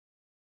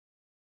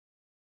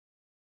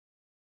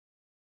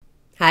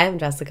Hi, I'm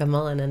Jessica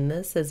Mullen, and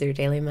this is your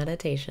daily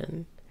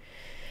meditation.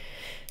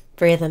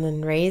 Breathe in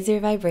and raise your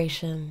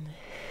vibration.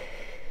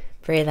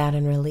 Breathe out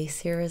and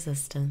release your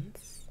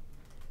resistance.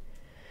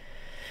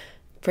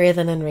 Breathe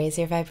in and raise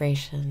your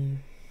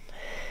vibration.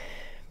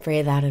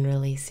 Breathe out and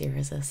release your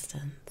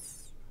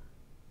resistance.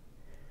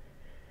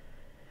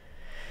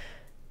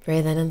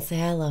 Breathe in and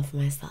say, I love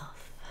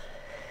myself.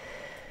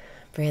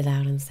 Breathe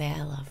out and say,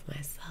 I love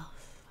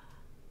myself.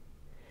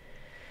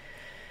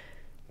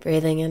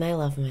 Breathing in, I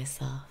love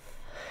myself.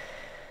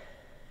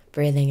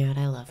 Breathing out,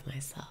 I love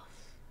myself.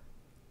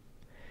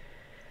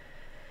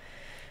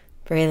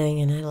 Breathing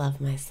in, I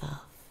love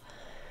myself.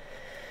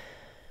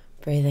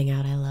 Breathing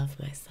out, I love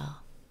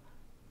myself.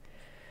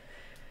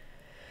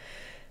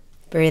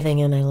 Breathing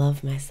in, I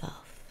love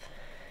myself.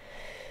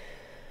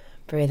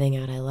 Breathing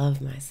out, I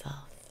love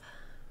myself.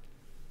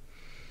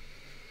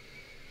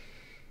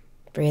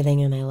 Breathing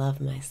in, I love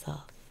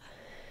myself.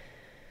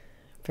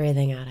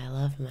 Breathing out, I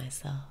love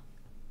myself.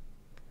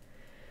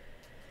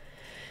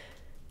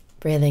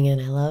 Breathing in,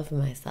 I love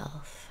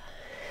myself.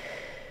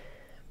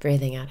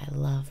 Breathing out, I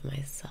love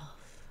myself.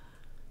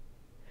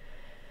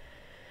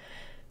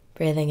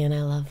 Breathing in,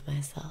 I love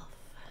myself.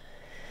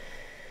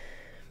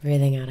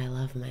 Breathing out, I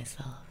love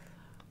myself.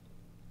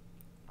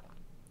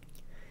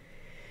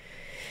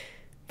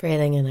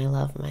 Breathing in, I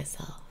love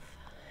myself.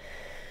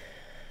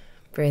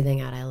 Breathing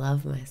out, I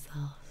love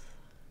myself.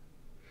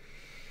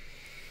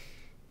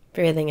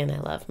 Breathing in, I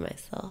love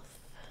myself.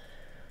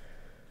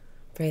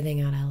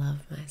 Breathing out, I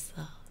love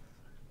myself.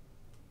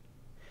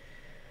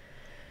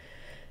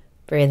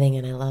 Breathing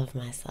in, I love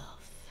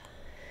myself.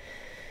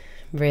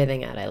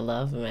 Breathing out, I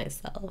love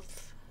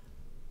myself.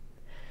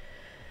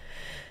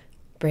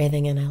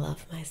 Breathing in, I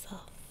love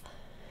myself.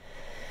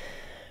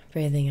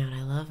 Breathing out,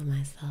 I love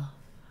myself.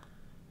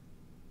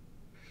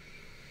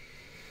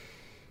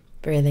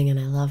 Breathing in,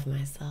 I love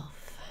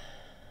myself.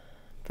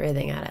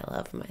 Breathing out, I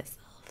love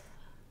myself.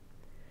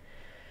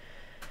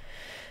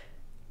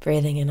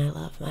 Breathing in, I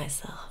love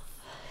myself.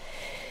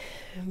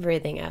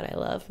 Breathing out, I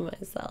love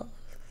myself.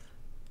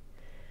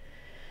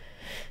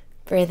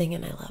 Breathing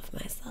in, I love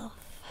myself.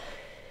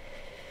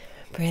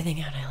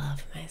 Breathing out, I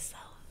love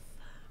myself.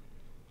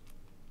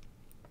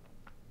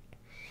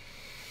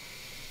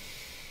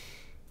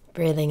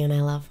 Breathing in,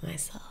 I love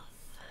myself.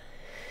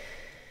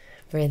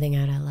 Breathing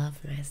out, I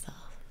love myself.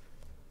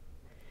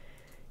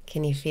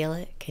 Can you feel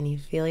it? Can you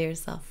feel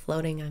yourself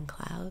floating on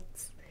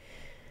clouds?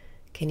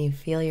 Can you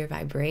feel your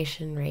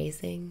vibration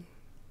raising?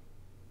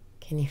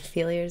 Can you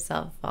feel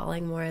yourself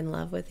falling more in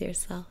love with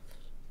yourself?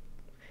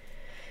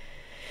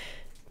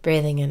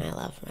 Breathing in, I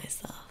love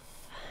myself.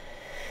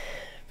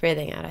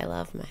 Breathing out, I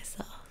love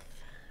myself.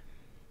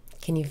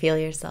 Can you feel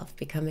yourself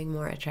becoming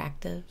more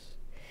attractive?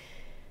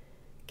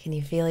 Can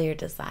you feel your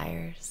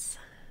desires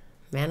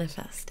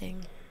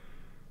manifesting?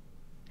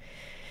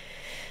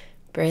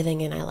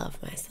 Breathing in, I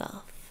love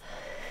myself.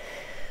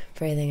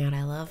 Breathing out,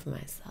 I love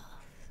myself.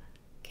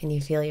 Can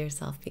you feel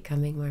yourself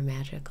becoming more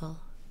magical?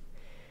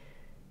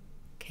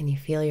 Can you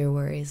feel your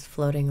worries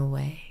floating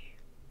away?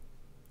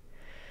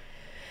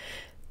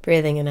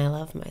 Breathing in, I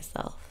love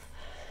myself.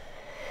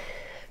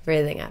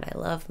 Breathing out, I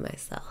love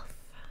myself.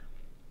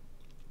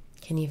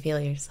 Can you feel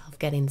yourself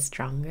getting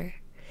stronger?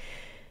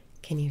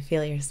 Can you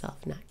feel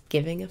yourself not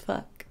giving a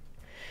fuck?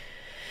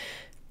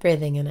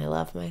 Breathing in, I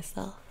love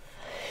myself.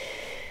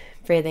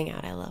 Breathing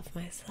out, I love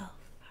myself.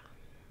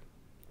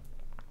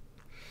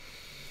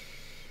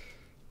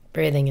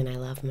 Breathing in, I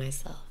love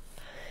myself.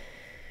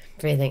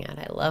 Breathing out,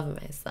 I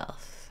love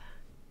myself.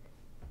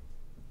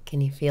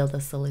 Can you feel the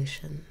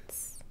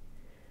solutions?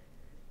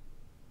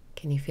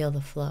 Can you feel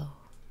the flow?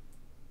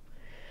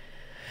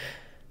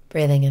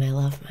 Breathing in, I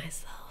love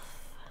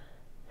myself.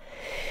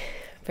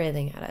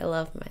 Breathing out, I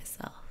love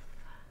myself.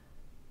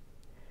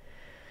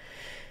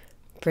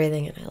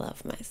 Breathing in, I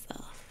love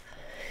myself.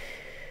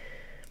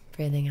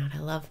 Breathing out, I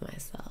love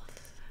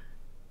myself.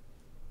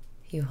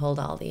 You hold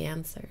all the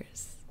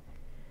answers.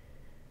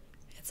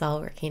 It's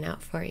all working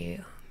out for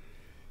you.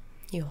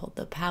 You hold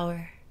the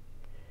power.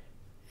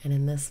 And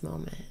in this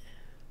moment,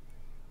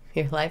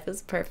 your life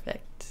is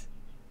perfect.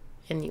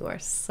 And you are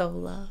so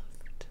loved.